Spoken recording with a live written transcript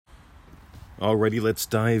Alrighty, let's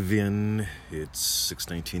dive in. It's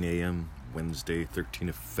 6:19 a.m., Wednesday, 13th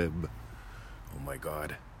of Feb. Oh my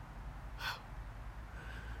God.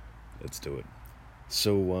 Let's do it.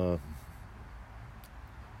 So,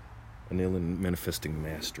 Anil in Manifesting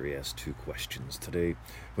Mastery asked two questions today.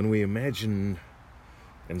 When we imagine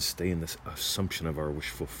and stay in this assumption of our wish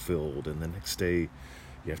fulfilled, and the next day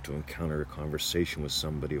you have to encounter a conversation with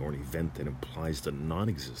somebody or an event that implies the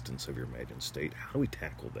non-existence of your imagined state, how do we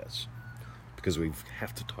tackle this? Because we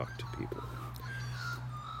have to talk to people.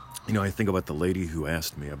 You know, I think about the lady who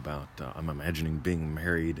asked me about, I'm imagining being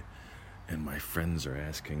married, and my friends are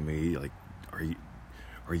asking me, like,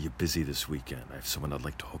 are you busy this weekend? I have someone I'd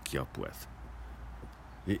like to hook you up with.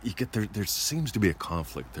 You get there seems to be a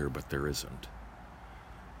conflict there, but there isn't.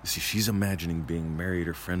 You see, she's imagining being married,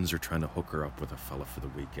 her friends are trying to hook her up with a fella for the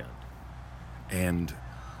weekend. And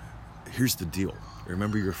here's the deal.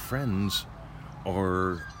 Remember, your friends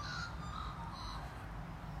are...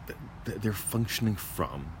 they're functioning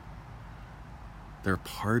from, they're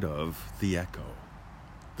part of the echo,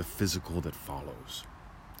 the physical that follows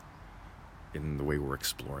in the way we're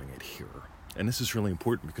exploring it here. And this is really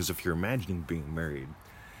important because if you're imagining being married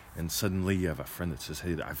and suddenly you have a friend that says,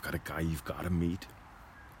 hey, I've got a guy you've got to meet,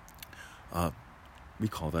 we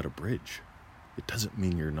call that a bridge. It doesn't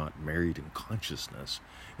mean you're not married in consciousness.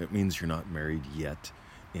 It means you're not married yet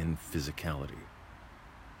in physicality.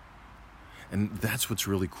 And that's what's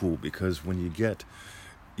really cool, because when you get,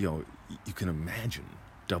 you can imagine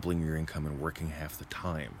doubling your income and working half the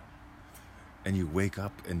time. And you wake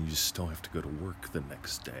up and you still have to go to work the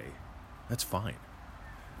next day. That's fine.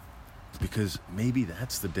 Because maybe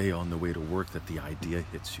that's the day on the way to work that the idea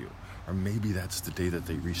hits you. Or maybe that's the day that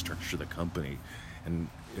they restructure the company and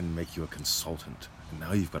make you a consultant. And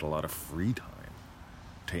now you've got a lot of free time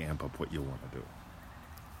to amp up what you want to do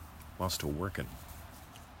while still working.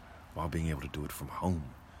 While being able to do it from home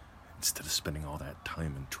instead of spending all that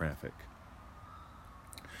time in traffic.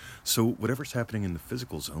 So whatever's happening in the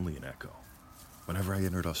physical is only an echo. Whenever I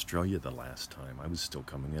entered Australia the last time, I was still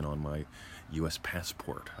coming in on my U.S.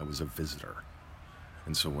 passport. I was a visitor.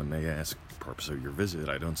 And so when they ask the purpose of your visit,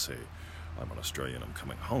 I don't say, I'm an Australian, I'm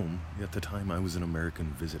coming home. At the time, I was an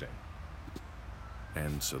American visiting.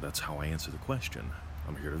 And so that's how I answer the question.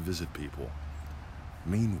 I'm here to visit people.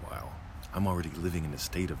 Meanwhile, I'm already living in a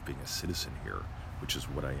state of being a citizen here, which is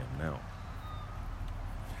what I am now.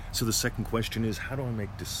 So the second question is, how do I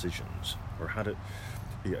make decisions? Or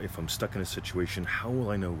if I'm stuck in a situation, how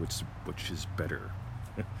will I know which is better?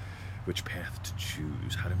 Which path to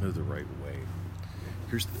choose? How to know the right way?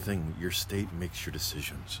 Here's the thing, your state makes your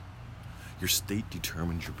decisions. Your state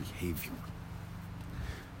determines your behavior.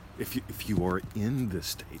 If you are in this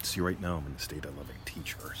state, see right now I'm in the state of loving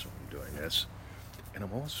teacher, so I'm doing this. And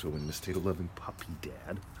I'm also in the state of loving puppy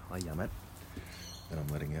dad. Hi, Emmett. And I'm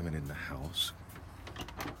letting Emmett in the house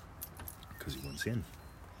because he wants in.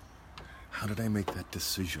 How did I make that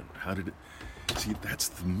decision? See, that's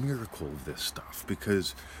the miracle of this stuff,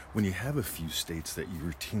 because when you have a few states that you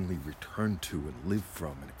routinely return to and live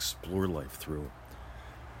from and explore life through,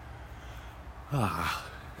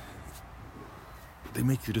 they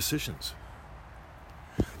make your decisions.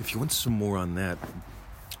 If you want some more on that,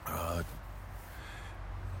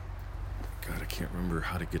 I can't remember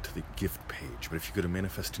how to get to the gift page, but if you go to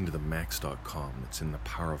manifestingtothemax.com, it's in the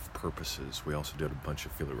Power of Purposes. We also did a bunch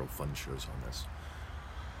of really real fun shows on this.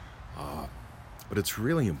 But it's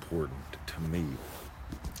really important to me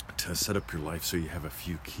to set up your life so you have a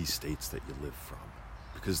few key states that you live from,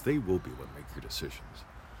 because they will be what make your decisions.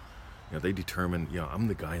 They determine, I'm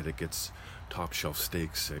the guy that gets top shelf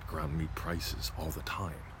steaks at ground meat prices all the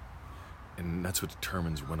time. And that's what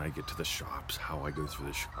determines when I get to the shops, how I go through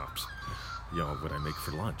the shops, what I make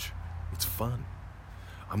for lunch. It's fun.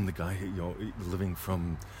 I'm the guy, living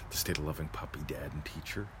from the state of loving puppy dad and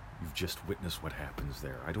teacher. You've just witnessed what happens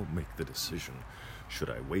there. I don't make the decision. Should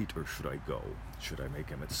I wait or should I go? Should I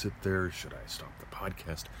make Emmett sit there? Should I stop the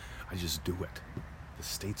podcast? I just do it. The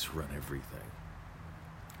states run everything.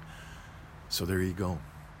 So there you go.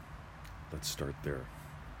 Let's start there.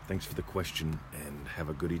 Thanks for the question, and have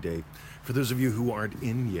a goody day. For those of you who aren't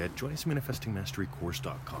in yet, join us at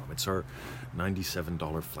ManifestingMasteryCourse.com. It's our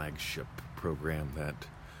 $97 flagship program that,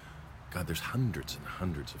 there's hundreds and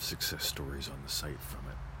hundreds of success stories on the site from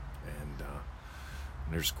it. And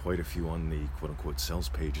there's quite a few on the quote-unquote sales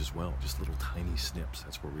page as well, just little tiny snips.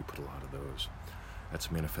 That's where we put a lot of those. That's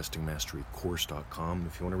ManifestingMasteryCourse.com.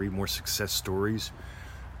 If you want to read more success stories,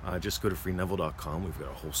 just go to freeneville.com. We've got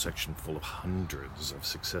a whole section full of hundreds of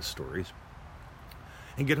success stories.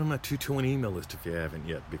 And get on that 221 email list if you haven't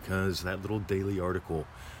yet, because that little daily article,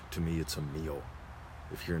 to me, it's a meal.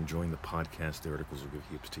 If you're enjoying the podcast, the articles will give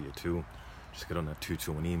heaps to you too. Just get on that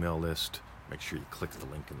 221 email list. Make sure you click the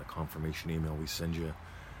link in the confirmation email we send you,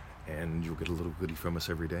 and you'll get a little goodie from us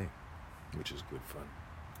every day, which is good fun.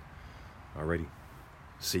 Alrighty.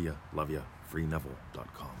 See ya. Love ya.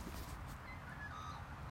 FreeNeville.com.